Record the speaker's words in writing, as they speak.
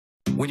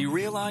When you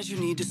realize you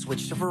need to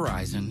switch to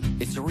Verizon,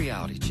 it's a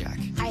reality check.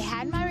 I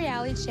had my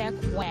reality check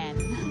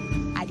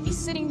when I'd be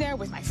sitting there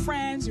with my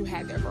friends who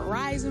had their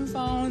Verizon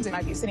phones, and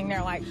I'd be sitting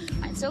there like,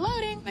 I'm still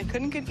loading. I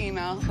couldn't get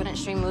email. Couldn't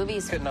stream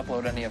movies. Couldn't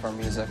upload any of our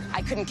music.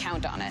 I couldn't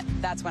count on it.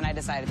 That's when I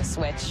decided to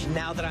switch.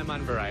 Now that I'm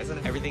on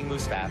Verizon, everything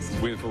moves fast.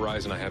 With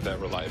Verizon, I have that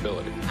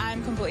reliability.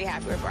 I'm completely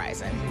happy with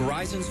Verizon.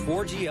 Verizon's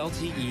 4G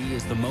LTE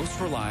is the most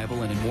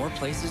reliable and in more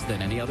places than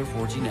any other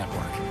 4G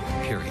network.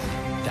 Period.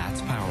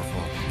 That's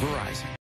powerful. Verizon.